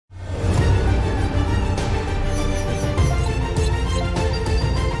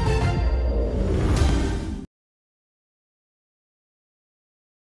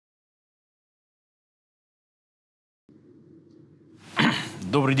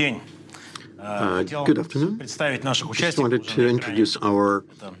Добрый день. Good afternoon. Just wanted to introduce our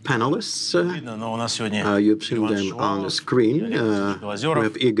panelists. You've seen them on the screen. We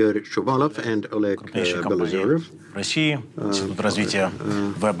have Igor, Shuvalov, and Oleg, Belozerov.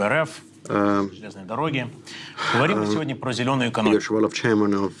 VEB.RF, железные дороги. Говорим мы сегодня про зеленую экономику. Igor Shuvalov,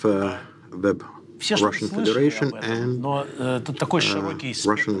 chairman of VEB. Russian Federation and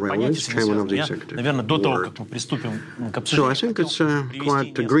Russian Railways, chairman of the executive board. So I think it's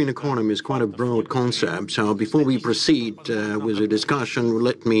quite, the green economy is quite a broad concept. So before we proceed with the discussion,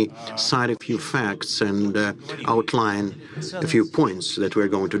 let me cite a few facts and outline a few points that we're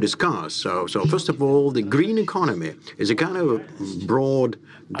going to discuss. So first of all, the green economy is a kind of broad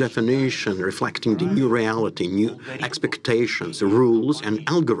definition reflecting the new reality, new expectations, rules, and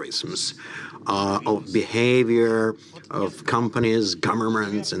algorithms of behavior of companies,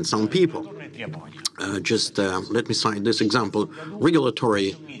 governments, and some people. Let me cite this example.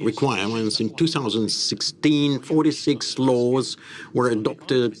 Regulatory requirements. In 2016, 46 laws were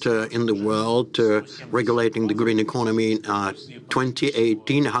adopted in the world regulating the green economy. In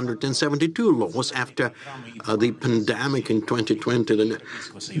 2018, 172 laws. After the pandemic in 2020, the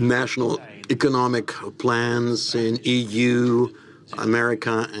national economic plans in EU,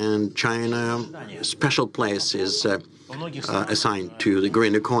 America and China, special place is assigned to the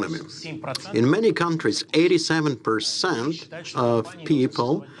green economy. In many countries, 87% of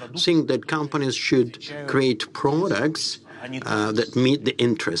people think that companies should create products that meet the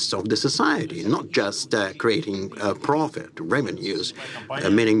interests of the society, not just creating profit, revenues,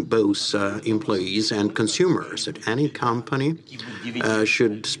 meaning both employees and consumers. That any company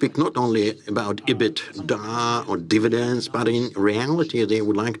should speak not only about EBITDA or dividends, but in reality they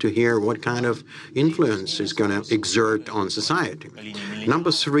would like to hear what kind of influence is going to exert on society.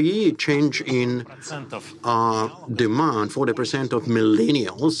 Number three, change in demand. 40% of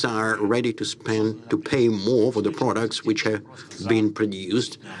millennials are ready to pay more for the products which have been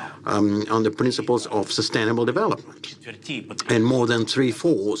produced on the principles of sustainable development. And more than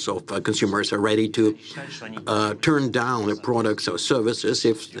 3/4 of consumers are ready to turn down the products or services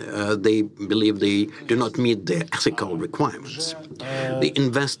if they believe they do not meet their ethical requirements. The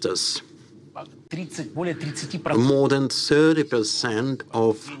investors, more than 30%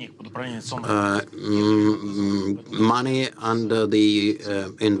 of money under the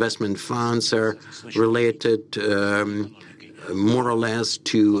investment funds are related more or less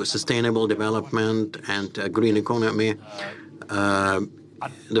to sustainable development and green economy.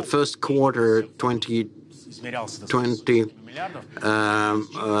 The first quarter 2020,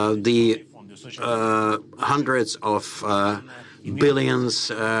 the hundreds of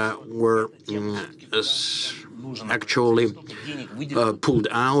billions were actually pulled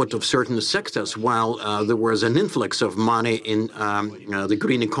out of certain sectors, while there was an influx of money in the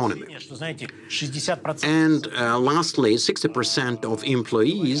green economy. And lastly, 60% of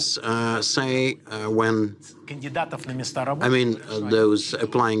employees say those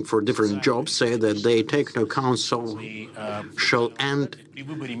applying for different jobs say that they take no counsel and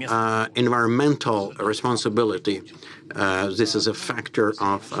environmental responsibility. This is a factor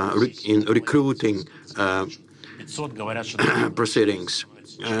of in recruiting proceedings.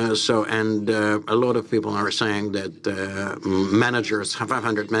 A lot of people are saying that managers,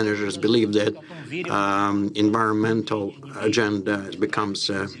 500 managers, believe that environmental agenda becomes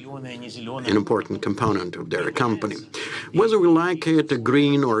an important component of their company. Whether we like it,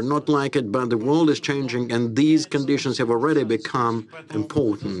 green or not like it, but the world is changing, and these conditions have already become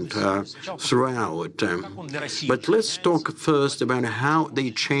important throughout. But let's talk first about how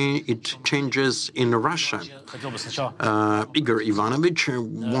it changes in Russia. Igor Ivanovich,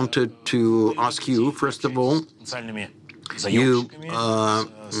 wanted to ask you, first of all, you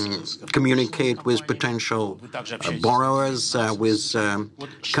communicate with potential borrowers, with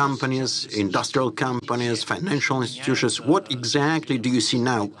companies, industrial companies, financial institutions. What exactly do you see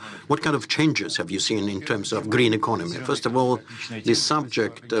now? What kind of changes have you seen in terms of green economy? First of all, the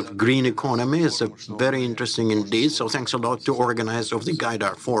subject of green economy is very interesting indeed. So thanks a lot to organize of the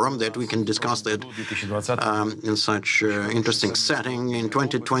GAIDAR forum that we can discuss that in such interesting setting. In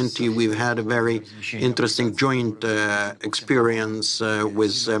 2020, we've had a very interesting joint experience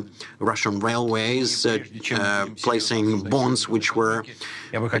with as Russian railways, placing bonds which were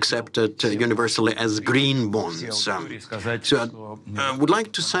accepted universally as green bonds. So I would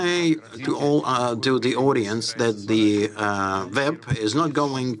like to say to the audience that the VEB is not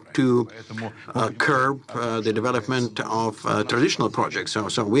going to curb the development of traditional projects.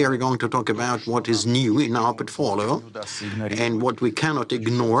 So we are going to talk about what is new in our portfolio and what we cannot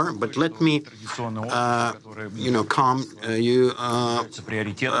ignore. But let me, calm you.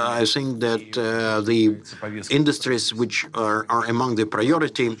 I think that the industries which are among the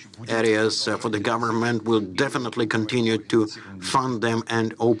priority areas for the government will definitely continue to fund them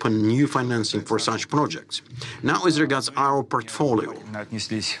and open new financing for such projects. Now, as regards our portfolio,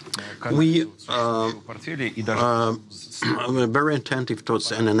 we were very attentive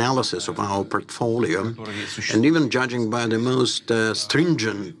towards an analysis of our portfolio, and even judging by the most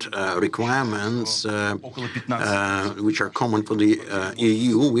stringent requirements which are common for the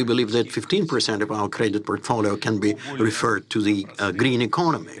EU, we believe that 15% of our credit portfolio can be referred to the green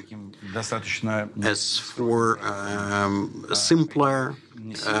economy. As for simpler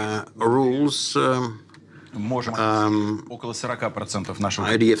rules,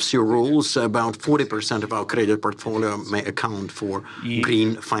 IDFC rules, about 40% of our credit portfolio may account for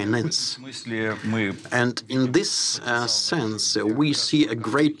green finance. And in this sense, we see a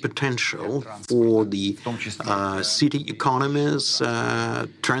great potential for the city economies,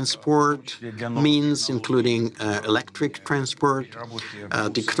 transport means, including electric transport,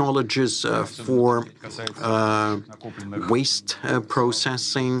 technologies for waste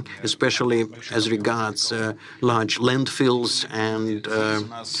processing, especially as regards large landfills and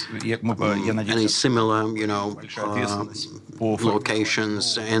any similar,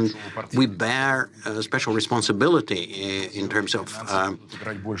 locations. And we bear a special responsibility in terms of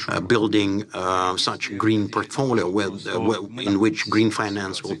building such green portfolio in which green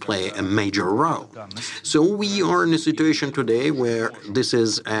finance will play a major role. So we are in a situation today where this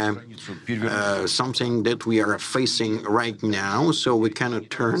is something that we are facing right now, so we cannot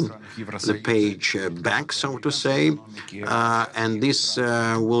turn the page back, so to say, and this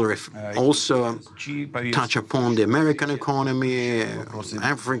will also touch upon the American economy,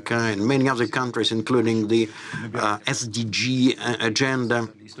 Africa, and many other countries, including the SDG agenda.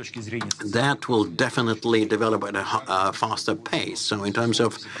 That will definitely develop at a faster pace. So in terms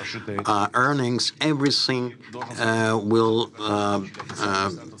of earnings, everything will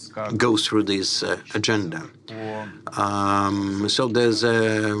go through this agenda. So there's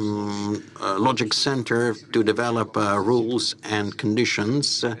a logic center to develop rules and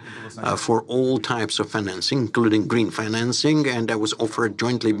conditions for all types of financing, including green financing, and that was offered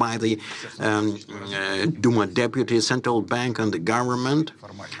jointly by the Duma deputy, central bank, and the government,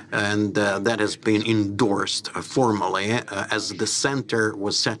 and that has been endorsed formally as the center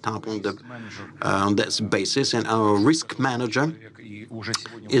was set up on this basis. And our risk manager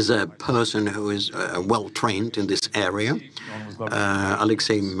is a person who is well trained in this area,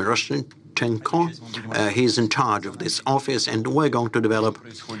 Alexei Miroshnichenko. He's in charge of this office, and we're going to develop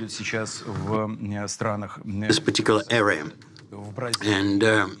this particular area. And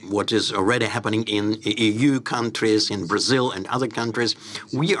what is already happening in EU countries, in Brazil and other countries,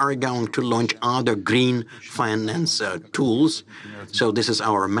 we are going to launch other green finance tools. So this is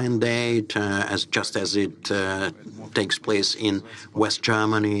our mandate, just as it takes place in West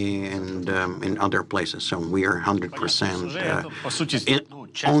Germany and in other places. So we are 100%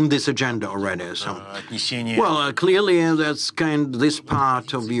 on this agenda already. So, well, clearly this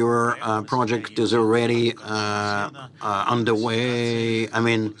part of your project is already underway. I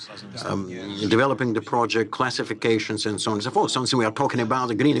mean, developing the project, classifications, and so on and so forth. So we are talking about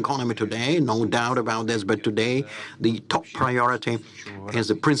the green economy today, no doubt about this, but today the top priority is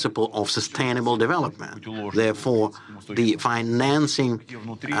the principle of sustainable development. Therefore, the financing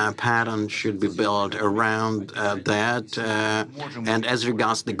pattern should be built around that. And as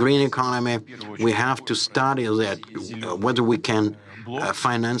regards the green economy, we have to study that, whether we can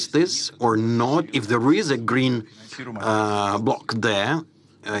finance this or not. If there is a green block there,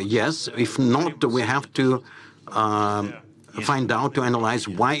 yes. If not, we have to find out, to analyze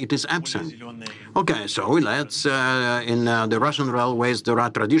why it is absent. Okay, so let's, in the Russian railways, there are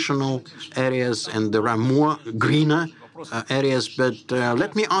traditional areas and there are more greener areas, but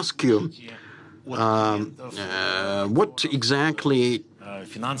let me ask you, what exactly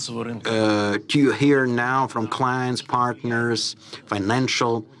do you hear now from clients, partners,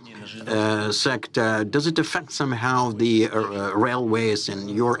 financial sector, does it affect somehow the railways in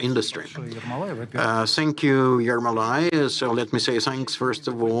your industry? Thank you, Yermolai. So let me say thanks, first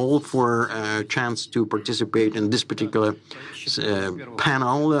of all, for a chance to participate in this particular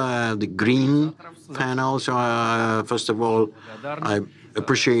panel, the Green panel. So first of all, I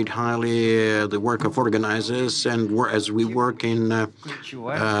appreciate highly the work of organizers, and as we work in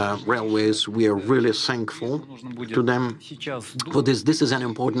railways, we are really thankful to them for this. This is an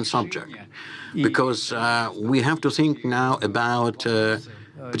important subject because we have to think now about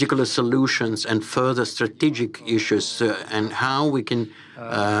particular solutions and further strategic issues and how we can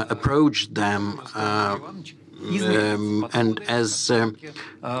approach them. And as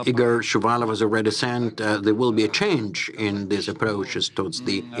Igor Shuvalov has already said, there will be a change in these approaches towards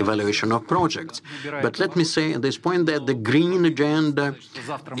the evaluation of projects. But let me say at this point that the green agenda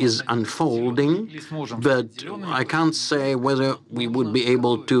is unfolding, but I can't say whether we would be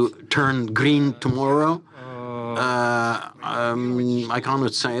able to turn green tomorrow. I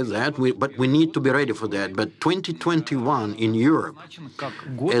cannot say that, but we need to be ready for that. But 2021 in Europe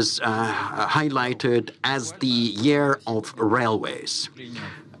is highlighted as the year of railways.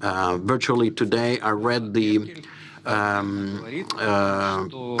 Virtually today, I read the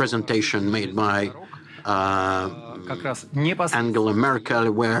presentation made by Angela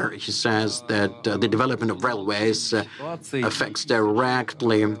Merkel, where he says that the development of railways affects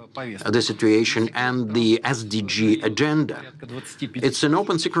directly the situation and the SDG agenda. It's an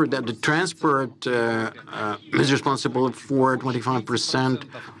open secret that the transport is responsible for 25%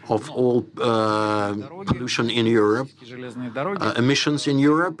 of all pollution in Europe, emissions in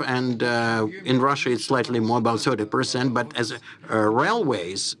Europe, and in Russia it's slightly more, about 30%. But as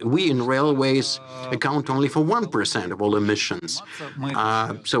railways, we in railways account only for 1% of all emissions.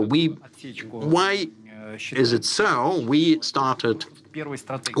 Why is it so? We started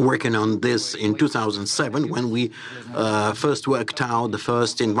working on this in 2007 when we first worked out the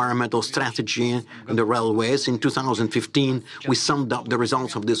first environmental strategy in the railways. In 2015, we summed up the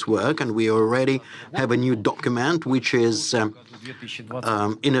results of this work, and we already have a new document which is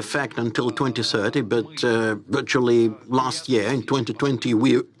in effect until 2030, but virtually last year, in 2020,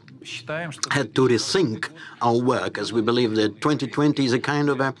 we had to rethink our work, as we believe that 2020 is a kind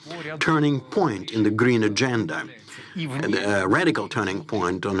of a turning point in the green agenda, a radical turning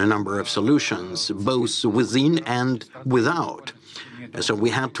point on a number of solutions, both within and without. So we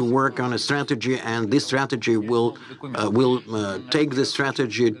have to work on a strategy, and this strategy will take this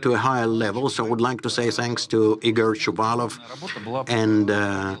strategy to a higher level. So I would like to say thanks to Igor Shuvalov and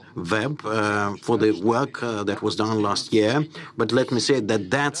VEB for the work that was done last year. But let me say that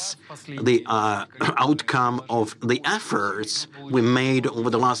that's the outcome of the efforts we made over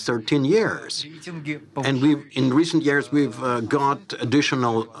the last 13 years. And in recent years, we've got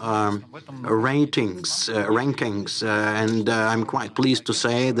additional rankings, and I'm quite pleased to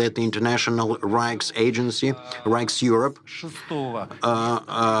say that the International Reichs Agency, Reichs Europe,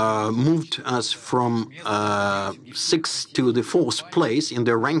 moved us from 6th to the 4th place in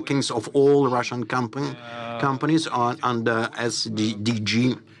the rankings of all Russian companies under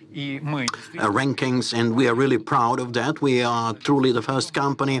SDG rankings, and we are really proud of that. We are truly the first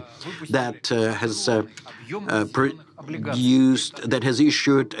company that has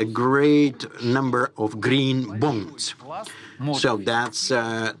issued a great number of green bonds. So that's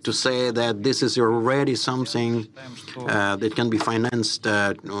to say that this is already something that can be financed,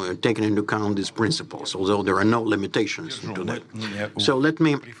 taking into account these principles, although there are no limitations to that. So let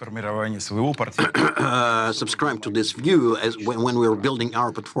me subscribe to this view. As when we were building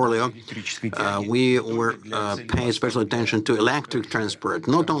our portfolio, we were paying special attention to electric transport,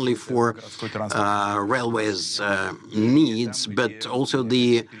 not only for railways needs, but also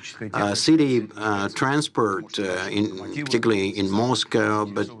the city transport, particularly in Moscow,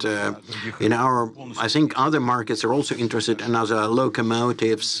 but I think other markets are also interested in other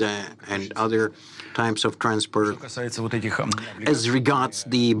locomotives and other types of transport. As regards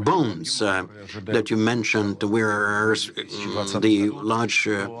the bonds that you mentioned, where the large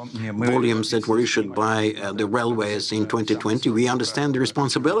volumes that were issued by the railways in 2020, we understand the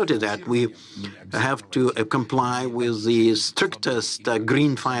responsibility that we have to comply with the strictest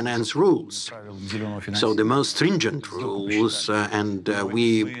green finance rules. So the most stringent rules, and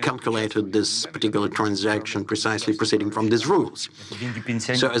we calculated this particular transaction precisely proceeding from these rules.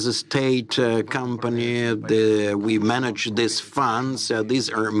 So as a state company, we manage these funds. These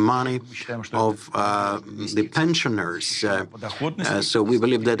are money of the pensioners. So we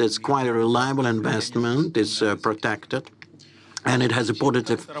believe that it's quite a reliable investment. It's protected. and it has a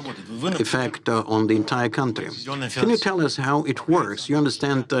positive effect on the entire country. Can you tell us how it works? You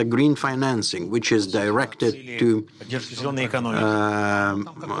understand green financing, which is directed to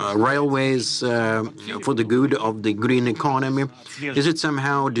railways for the good of the green economy. Is it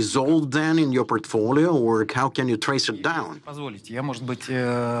somehow dissolved then in your portfolio, or how can you trace it down?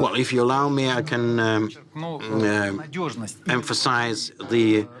 Well, if you allow me, I can emphasize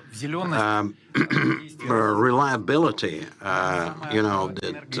the reliability, that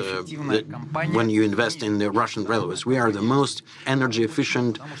when you invest in the Russian railways. We are the most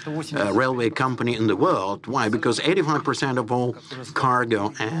energy-efficient railway company in the world. Why? Because 85% of all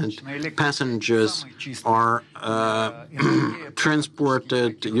cargo and passengers are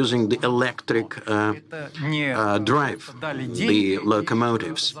transported using the electric drive, the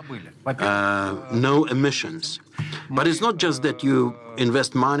locomotives. No emissions. But it's not just that you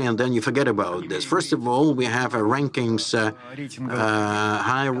invest money and then you forget about this. First of all, we have rankings,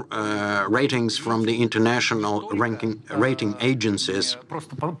 high ratings from the international rating agencies.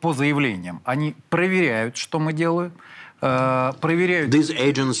 These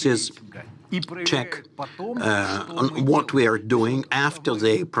agencies check on what we are doing after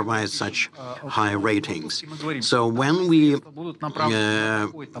they provide such high ratings. So when we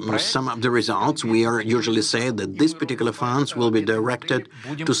sum up the results, we are usually say that these particular funds will be directed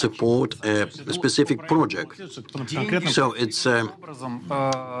to support a specific project. So it's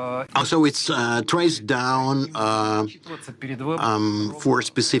traced down for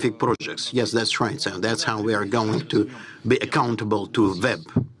specific projects. Yes, that's right. So that's how we are going to be accountable to VEB.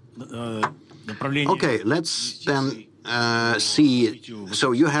 Okay, let's then see.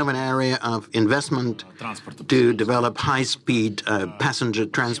 So you have an area of investment to develop high-speed passenger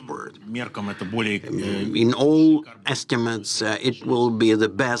transport. In all estimates, it will be the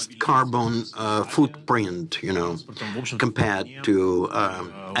best carbon footprint, compared to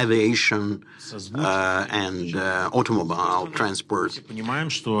aviation and automobile transport.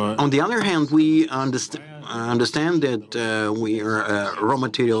 On the other hand, we understand that we are raw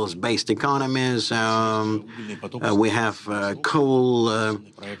materials-based economies. We have coal,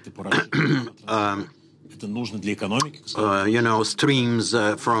 streams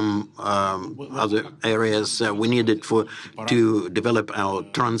from other areas. We need it to develop our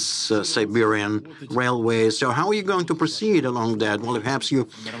Trans-Siberian railways. So how are you going to proceed along that? Well, perhaps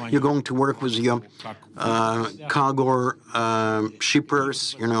you're going to work with your cargo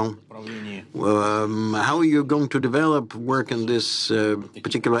shippers, how are you going to develop work in this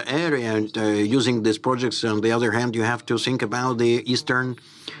particular area? And using these projects, on the other hand, you have to think about the eastern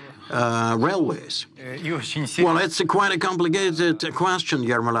railways. Well, it's quite a complicated question,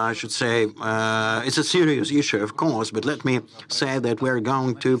 Yermolai, I should say. It's a serious issue, of course, but let me say that we're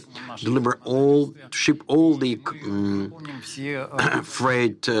going to ship all the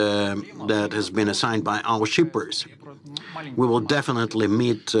freight that has been assigned by our shippers. We will definitely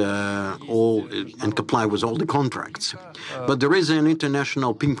meet all and comply with all the contracts. But there is an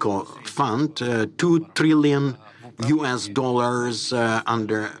international PIMCO fund, $2 trillion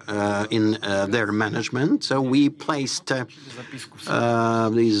under in their management. So we placed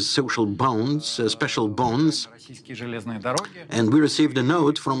these social bonds, special bonds, and we received a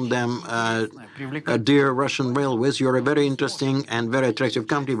note from them. Dear Russian Railways, you're a very interesting and very attractive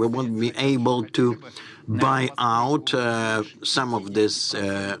company. We won't be able to buy out some of these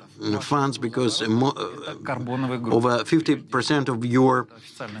funds because over 50% of your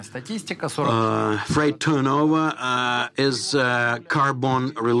freight turnover is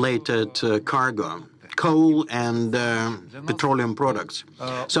carbon-related cargo, coal and petroleum products.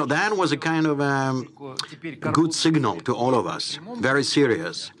 So that was a kind of good signal to all of us, very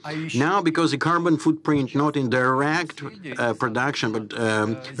serious. Now, because the carbon footprint not in direct production, but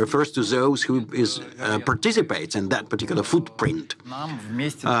refers to those who participates in that particular footprint.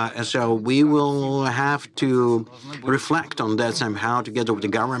 So we will have to reflect on that somehow together with the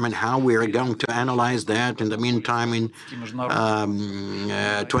government, how we are going to analyze that. In the meantime, in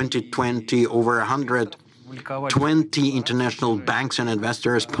 2020, over 120 international banks and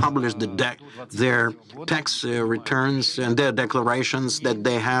investors published their tax returns and their declarations that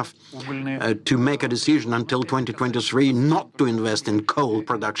they have to make a decision until 2023 not to invest in coal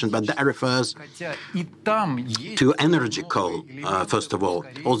production, but that refers to energy coal, first of all.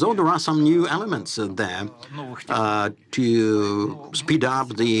 Although there are some new elements there to speed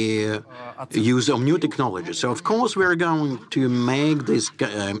up the use of new technology. So, of course, we're going to make these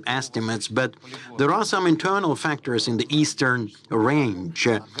estimates, but there are some internal factors in the eastern range.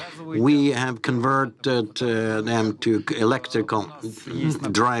 We have converted them to electrical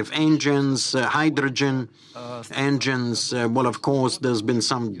drive engines, hydrogen engines. Well, of course, there's been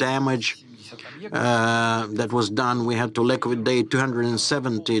some damage that was done. We had to liquidate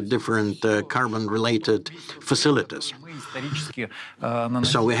 270 different carbon-related facilities.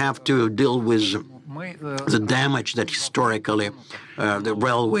 So we have to deal with the damage that historically the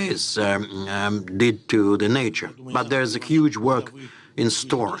railways did to the nature. But there's a huge work in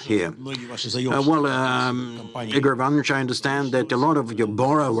store here. Igor Ivanovich, I understand that a lot of your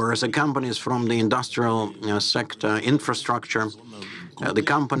borrowers are companies from the industrial sector, infrastructure, the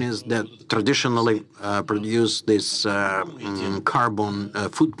companies that traditionally produce this carbon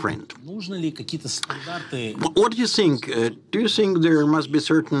footprint. What do you think? Do you think there must be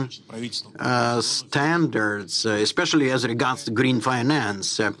certain standards, especially as regards to green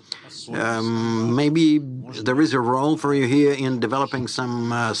finance? Maybe there is a role for you here in developing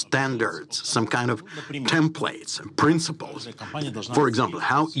some standards, some kind of templates, principles. For example,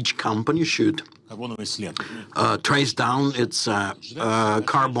 how each company should trace down its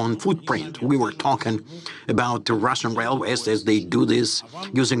carbon footprint. We were talking about the Russian railways as they do this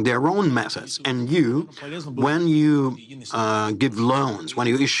using their own methods. And you, when you give loans, when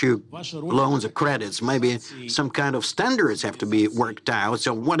you issue loans or credits, maybe some kind of standards have to be worked out.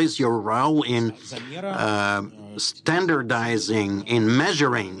 So what is your role in standardizing, in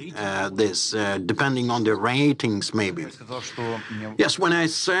measuring this, depending on the ratings, maybe? Yes, when I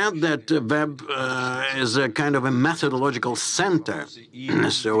said that VEB is a kind of a methodological center,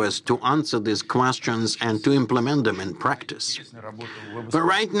 so as to answer these questions and to implement them in practice. But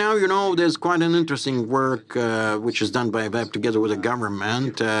right now, you know, there's quite an interesting work which is done by VEB together with the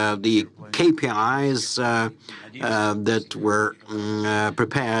government. The KPIs that were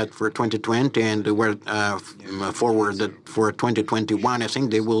prepared for 2020 and were forwarded for 2021, I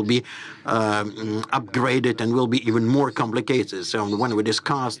think they will be upgraded and will be even more complicated. So when we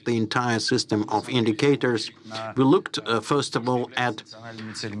discussed the entire system of indicators, we looked first of all at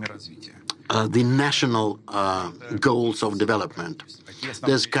the national goals of development.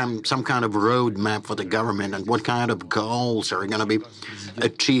 There's some kind of roadmap for the government and what kind of goals are going to be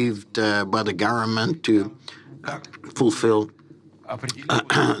achieved by the government to fulfill to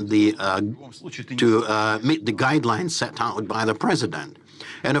meet the guidelines set out by the president.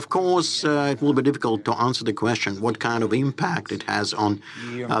 And of course, it will be difficult to answer the question what kind of impact it has on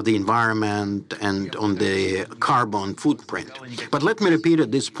the environment and on the carbon footprint. But let me repeat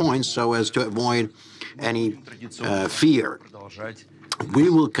at this point so as to avoid any fear. We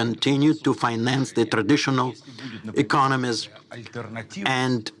will continue to finance the traditional economies,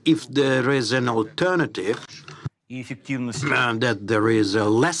 and if there is an alternative, that there is a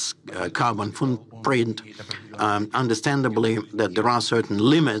less carbon footprint, understandably that there are certain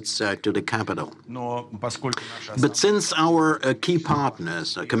limits to the capital. But since our key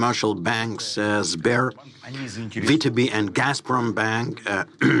partners, commercial banks, Sber, VTB and Gazprom Bank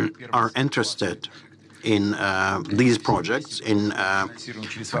are interested in these projects, in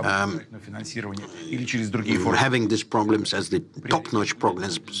having these problems as the top-notch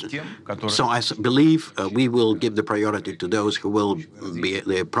problems. So I believe we will give the priority to those who will be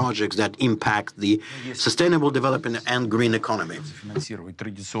the projects that impact the sustainable development and green economy.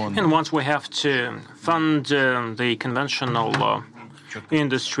 And once we have to fund the conventional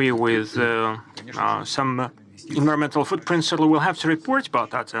industry with some environmental footprint, certainly we'll have to report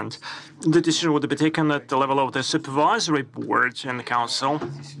about that, and the decision would be taken at the level of the supervisory board and the council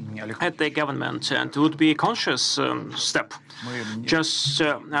at the government, and it would be a conscious step. Just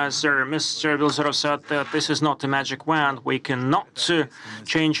as Mr. Belozerov said, that this is not a magic wand. We cannot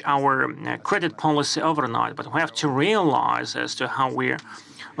change our credit policy overnight, but we have to realize as to how we're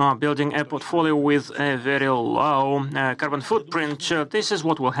building a portfolio with a very low carbon footprint. This is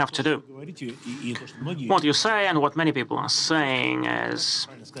what we'll have to do. What you say and what many people are saying is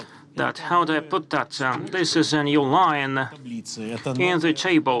that, how do I put that? This is a new line in the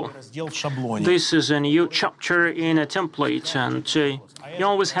table. This is a new chapter in a template, and you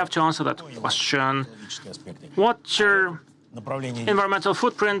always have to answer that question. What environmental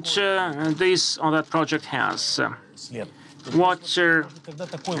footprint this or that project has? What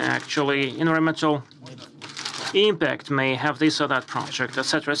actually environmental impact may have this or that project,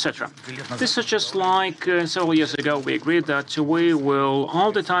 etc., etc. This is just like several years ago we agreed that we will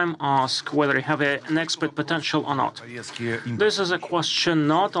all the time ask whether you have an export potential or not. This is a question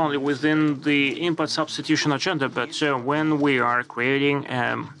not only within the import substitution agenda, but when we are creating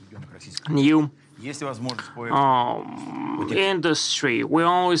new industry. We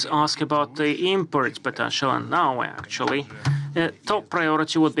always ask about the import potential, and now actually top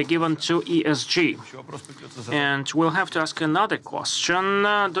priority would be given to ESG. And we'll have to ask another question.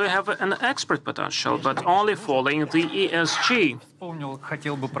 Do you have an export potential, but only following the ESG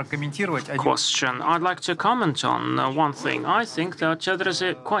question? I'd like to comment on one thing. I think that there is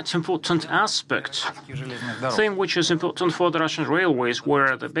a quite important aspect, thing which is important for the Russian railways,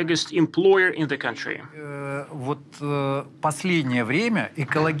 we're the biggest employer in the country.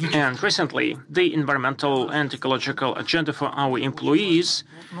 And recently, the environmental and ecological agenda for our employees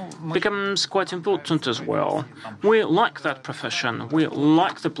becomes quite important as well. We like that profession. We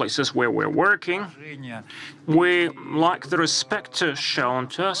like the places where we're working. We like the respect shown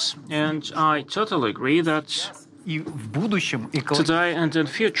to us. And I totally agree that today and in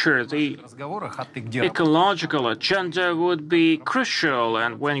future, the ecological agenda would be crucial.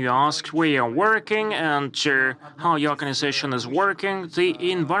 And when you ask where you're working and how your organization is working, the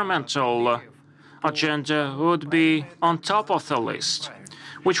environmental agenda would be on top of the list,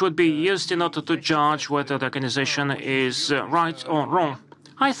 which would be used in order to judge whether the organization is right or wrong.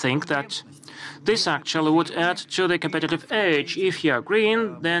 I think that this actually would add to the competitive edge. If you are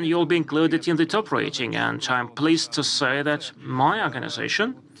green, then you'll be included in the top rating. And I'm pleased to say that my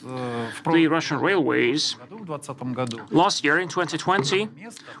organization, the Russian Railways, last year in 2020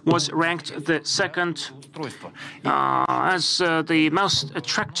 was ranked the second as the most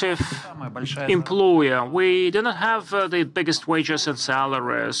attractive employer. We do not have the biggest wages and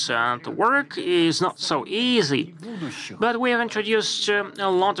salaries, and the work is not so easy. But we have introduced a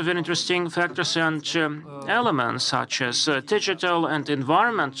lot of interesting factors and elements, such as digital and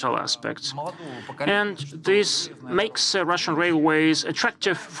environmental aspects. And this makes Russian Railways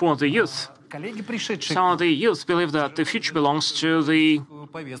attractive for the youth. So the youth believe that the future belongs to the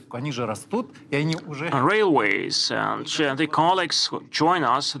railways, and the colleagues who join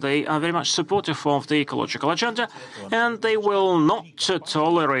us, they are very much supportive of the ecological agenda, and they will not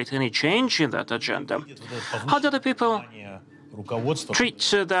tolerate any change in that agenda. How do the people treat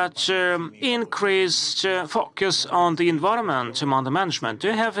that increased focus on the environment among the management? Do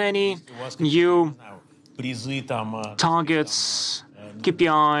you have any new targets,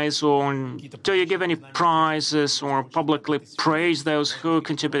 KPIs, or do you give any prizes or publicly praise those who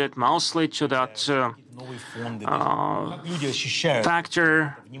contributed mostly to that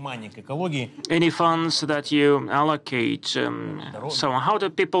factor? Any funds that you allocate? So how do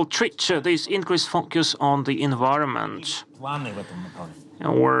people treat this increased focus on the environment?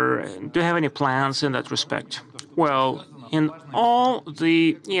 Or do you have any plans in that respect? Well, in all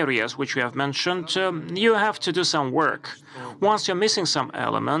the areas which we have mentioned, you have to do some work. Once you're missing some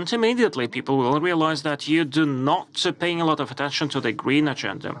element, immediately people will realize that you do not paying a lot of attention to the green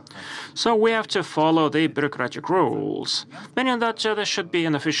agenda. So we have to follow the bureaucratic rules, meaning that there should be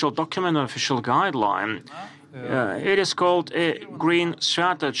an official document, an official guideline. It is called a green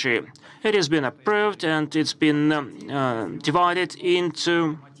strategy. It has been approved and it's been divided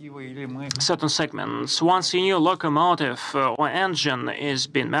into certain segments. Once a new locomotive or engine is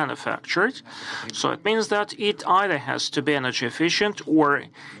being manufactured, so it means that it either has to be energy efficient or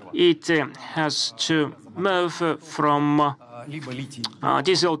it has to move from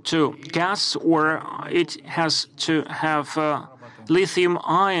diesel to gas, or it has to have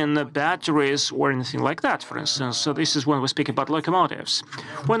lithium-ion batteries or anything like that, for instance. So this is when we speak about locomotives.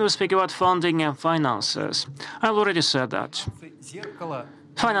 When we speak about funding and finances, I've already said that.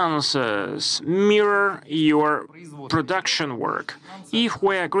 Finances mirror your production work. If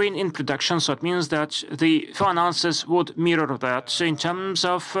we are green in production, so it means that the finances would mirror that in terms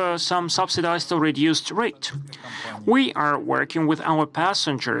of some subsidized or reduced rate. We are working with our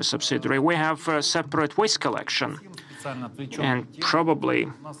passenger subsidiary. We have a separate waste collection. And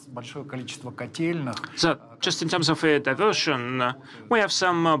probably, so just in terms of a diversion, we have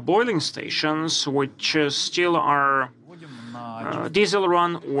some boiling stations which still are diesel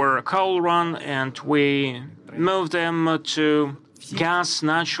run or coal run, and we move them to gas,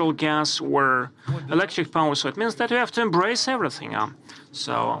 natural gas, or electric power. So it means that we have to embrace everything.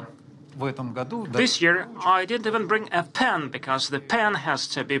 So this year, I didn't even bring a pen because the pen has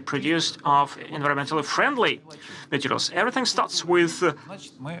to be produced of environmentally friendly materials. Everything starts with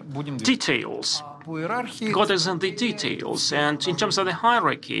details. God is in the details. And in terms of the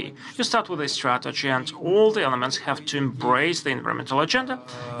hierarchy, you start with a strategy, and all the elements have to embrace the environmental agenda,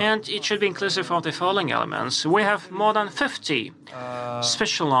 and it should be inclusive of the following elements. We have more than 50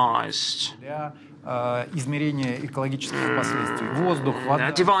 specialized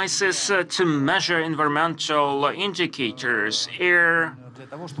devices to measure environmental indicators: air,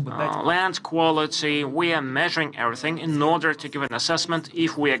 land quality. We are measuring everything in order to give an assessment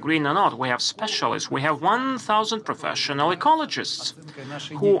if we are green or not. We have specialists. We have 1,000 professional ecologists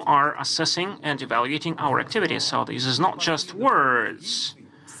who are assessing and evaluating our activities. So this is not just words.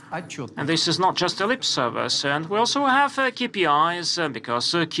 And this is not just a lip service. And we also have KPIs,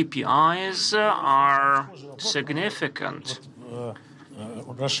 because KPIs are significant.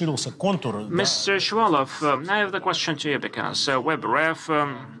 Mr. Shuvalov, I have the question to you because VEB.RF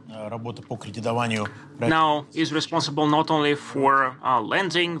now is responsible not only for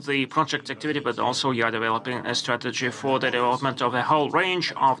lending the project activity, but also you are developing a strategy for the development of a whole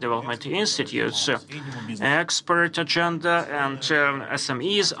range of development institutes, expert agenda and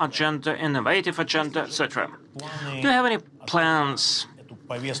SMEs agenda, innovative agenda, etc. Do you have any plans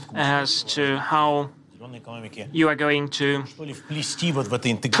as to how you are going to put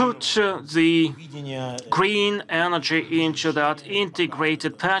the green energy into that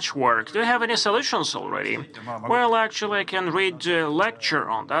integrated patchwork? Do you have any solutions already? Well, actually, I can read a lecture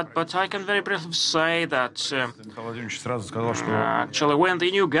on that, but I can very briefly say that actually, when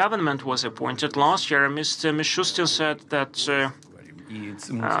the new government was appointed last year, Mr. Mishustin said that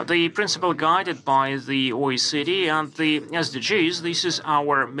the principle guided by the OECD and the SDGs, this is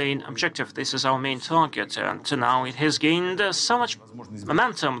our main objective, this is our main target, and now it has gained so much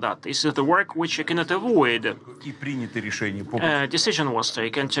momentum that this is the work which you cannot avoid. A decision was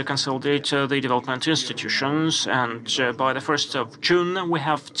taken to consolidate the development institutions, and by the 1st of June we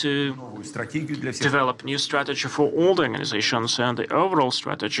have to develop a new strategy for all the organizations, and the overall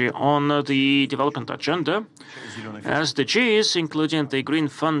strategy on the development agenda. SDGs, including the green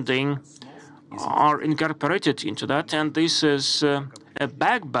funding, are incorporated into that, and this is a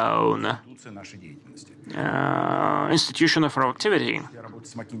backbone institution of our activity.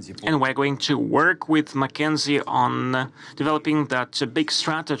 And we're going to work with McKinsey on developing that big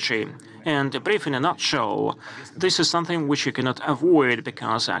strategy. And brief in a nutshell, this is something which you cannot avoid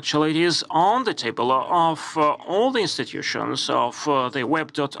because actually it is on the table of all the institutions of the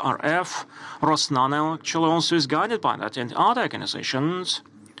VEB.RF. Rosnano actually also is guided by that, and other organizations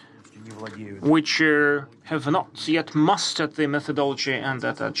which have not yet mastered the methodology and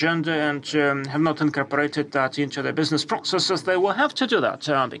that agenda and have not incorporated that into their business processes, they will have to do that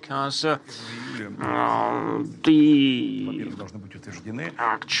because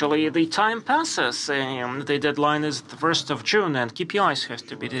actually the time passes. The deadline is the 1st of June and KPIs have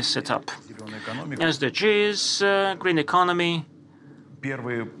to be set up. SDGs, green economy,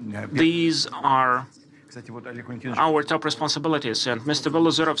 these are our top responsibilities. And Mr.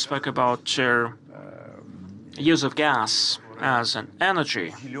 Belozerov spoke about use of gas as an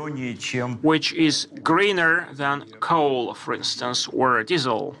energy, which is greener than coal, for instance, or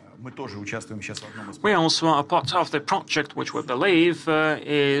diesel. We also are part of the project, which we believe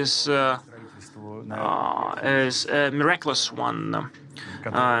is a miraculous one.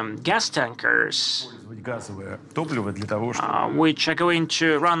 Gas tankers, which are going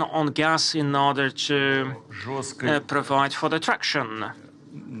to run on gas in order to provide for the traction.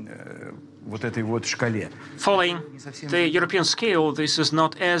 Following the European scale, this is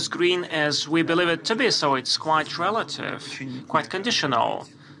not as green as we believe it to be, so it's quite relative, quite conditional.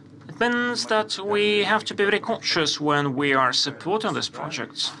 It means that we have to be very cautious when we are supporting these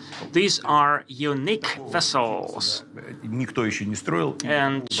projects. These are unique vessels,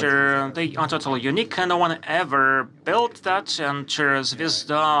 and they are totally unique. No one ever built that, and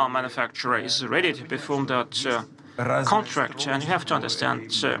Zvezda manufacturer is ready to perform that contract. And you have to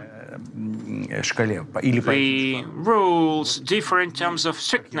understand the rules differ in terms of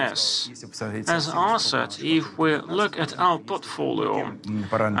strictness. As I said, if we look at our portfolio,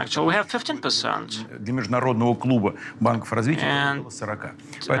 actually we have 15%.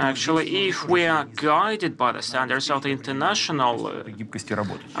 And actually, if we are guided by the standards of the International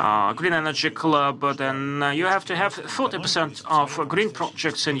Green Energy Club, then you have to have 40% of green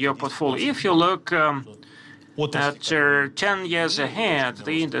projects in your portfolio. If you look at 10 years ahead,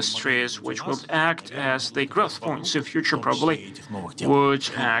 the industries which will act as the growth points in future probably would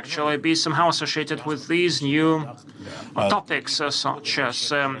actually be somehow associated with these new topics, such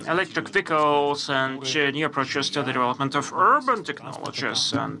as electric vehicles and new approaches to the development of urban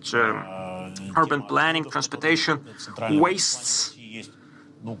technologies and urban planning, transportation, wastes.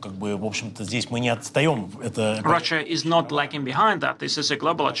 Russia is not lagging behind that. This is a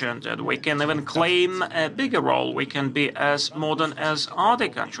global agenda. We can even claim a bigger role. We can be as modern as other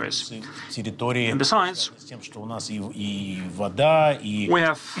countries. And besides, we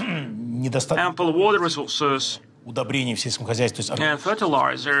have ample water resources. And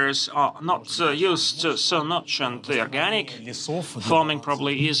fertilizers are not used so much, and the organic farming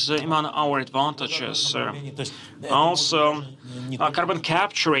probably is among our advantages. Also, carbon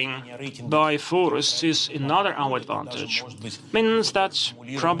capturing by forests is another our advantage. Means that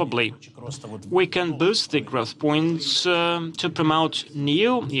probably we can boost the growth points to promote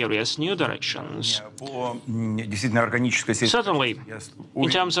new areas, new directions. Certainly, in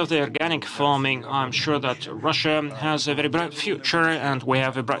terms of the organic farming, I'm sure that Russia has a very bright future, and we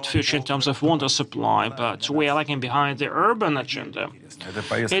have a bright future in terms of water supply, but we are lagging behind the urban agenda.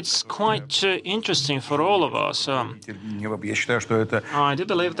 It's quite interesting for all of us. I do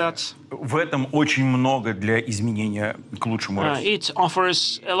believe that it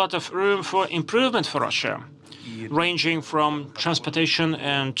offers a lot of room for improvement for Russia, ranging from transportation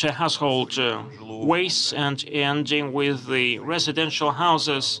and household waste and ending with the residential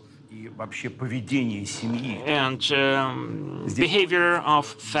houses and behavior of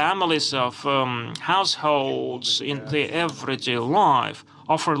families, of households in the everyday life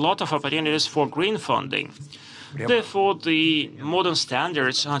offer a lot of opportunities for green funding. Therefore, the modern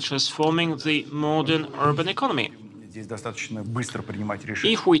standards are transforming the modern urban economy.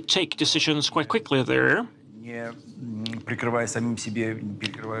 If we take decisions quite quickly there,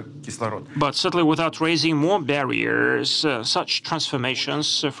 but certainly without raising more barriers, such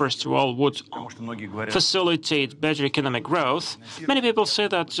transformations, first of all, would facilitate better economic growth. Many people say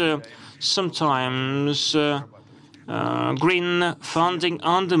that sometimes green funding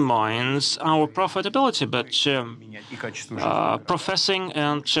undermines our profitability, but professing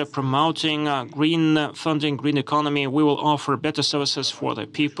and promoting green funding, green economy, we will offer better services for the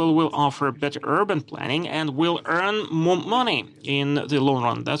people, will offer better urban planning, and will earn more money in the long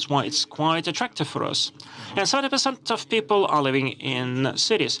run. That's why it's quite attractive for us. And 70% of people are living in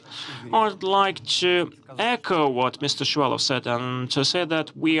cities. I'd like to echo what Mr. Shuvalov said and to say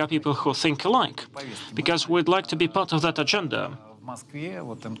that we are people who think alike, because we'd like to be part of that agenda.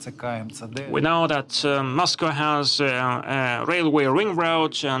 We know that Moscow has a railway ring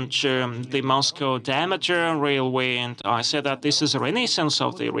road and the Moscow diameter railway, and I say that this is a renaissance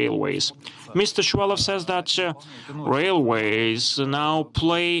of the railways. Mr. Shuvalov says that railways now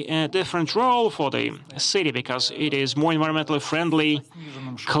play a different role for the city because it is more environmentally friendly,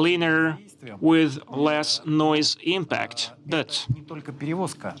 cleaner, with less noise impact. But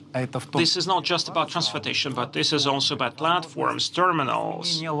this is not just about transportation, but this is also about platforms,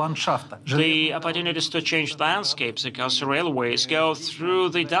 terminals, the opportunities to change landscapes, because railways go through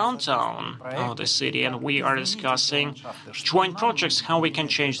the downtown of the city, and we are discussing joint projects, how we can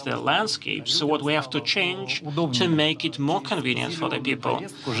change the landscapes, so what we have to change to make it more convenient for the people,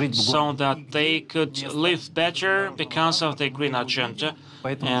 so that they could live better because of the green agenda,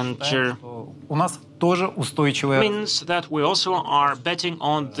 and means that we also are betting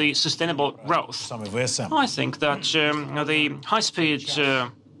on the sustainable growth. I think that the high-speed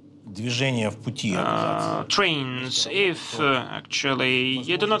trains, if actually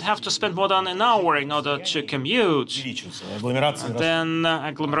you do not have to spend more than an hour in order to commute, then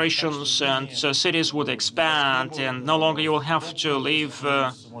agglomerations and cities would expand, and no longer you will have to live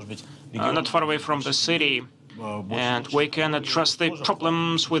not far away from the city. And we can address the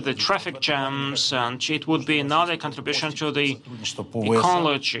problems with the traffic jams, and it would be another contribution to the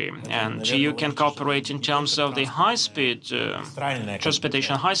ecology. And you can cooperate in terms of the high-speed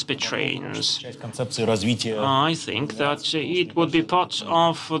transportation, high-speed trains. I think that it would be part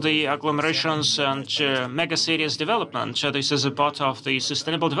of the agglomerations and megacities development. This is a part of the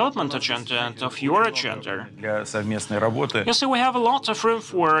sustainable development agenda and of your agenda. You see, we have a lot of room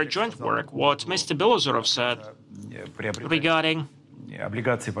for joint work. What Mr. Belozerov said regarding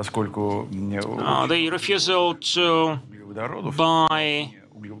the refusal to buy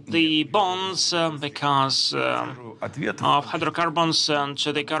the bonds because of hydrocarbons and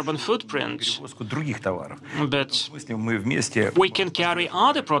the carbon footprint. But we can carry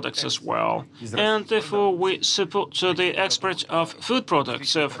other products as well, and therefore we support the export of food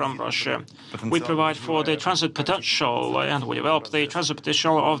products from Russia. We provide for the transit potential, and we develop the transit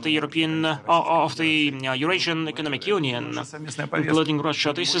potential of the Eurasian Economic Union, including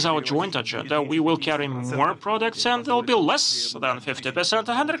Russia. This is our joint agenda. We will carry more products, and there will be less than 50%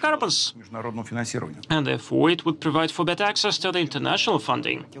 hydrocarbons. And therefore, it would provide for better access to the international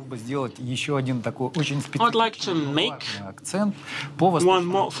funding. I'd like to make one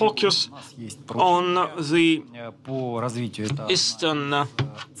more focus on the eastern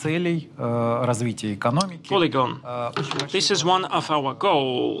Polygon. This is one of our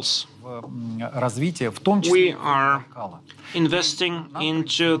goals. We are investing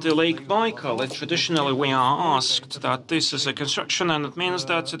into the Lake Baikal. And traditionally, we are asked that this is a construction, and it means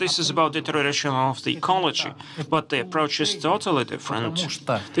that this is about deterioration of the ecology. But the approach is totally different.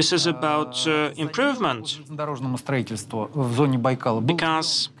 This is about improvement.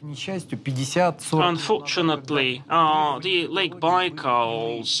 Because, unfortunately, the Lake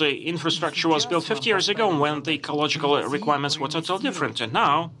Baikal's infrastructure was built 50 years ago when the ecological requirements were totally different. And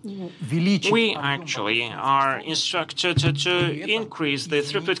now, we actually are instructed to increase the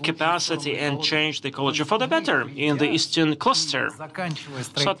throughput capacity and change the ecology for the better in the eastern cluster.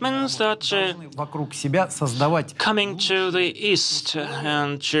 So it means that coming to the east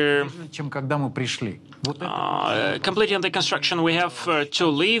and completing the construction, we have to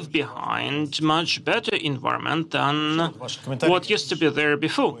leave behind much better environment than what used to be there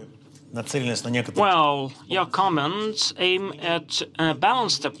before. Well, your comments aim at a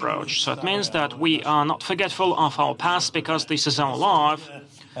balanced approach. So it means that we are not forgetful of our past because this is our life,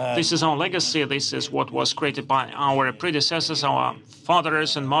 this is our legacy, this is what was created by our predecessors, our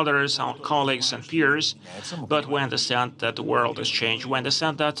fathers and mothers, our colleagues and peers. But we understand that the world has changed. We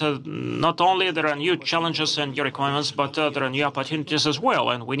understand that not only there are new challenges and new requirements, but there are new opportunities as well.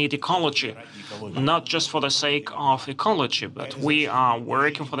 And we need ecology, not just for the sake of ecology, but we are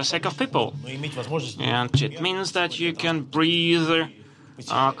working for the sake of people. And it means that you can breathe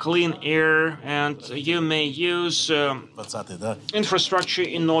clean air, and you may use infrastructure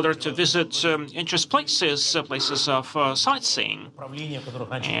in order to visit interest places, places of sightseeing.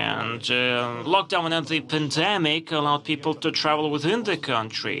 And lockdown and the pandemic allowed people to travel within the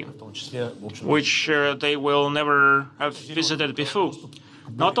country, which they will never have visited before.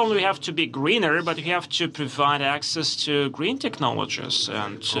 Not only we have to be greener, but we have to provide access to green technologies.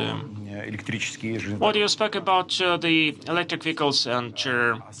 And what you spoke about the electric vehicles and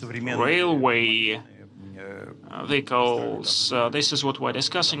railway vehicles, this is what we're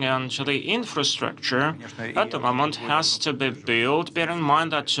discussing. And the infrastructure at the moment has to be built. Bear in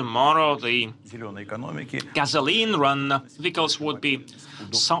mind that tomorrow the gasoline-run vehicles would be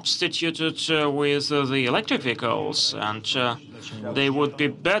substituted with the electric vehicles, and they would be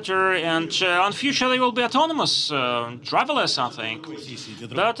better, and in future they will be autonomous, driverless, I think.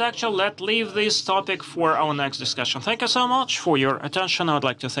 But actually, let's leave this topic for our next discussion. Thank you so much for your attention. I would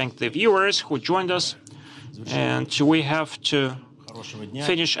like to thank the viewers who joined us, and we have to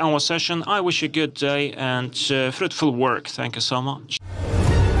finish our session. I wish you a good day and fruitful work. Thank you so much.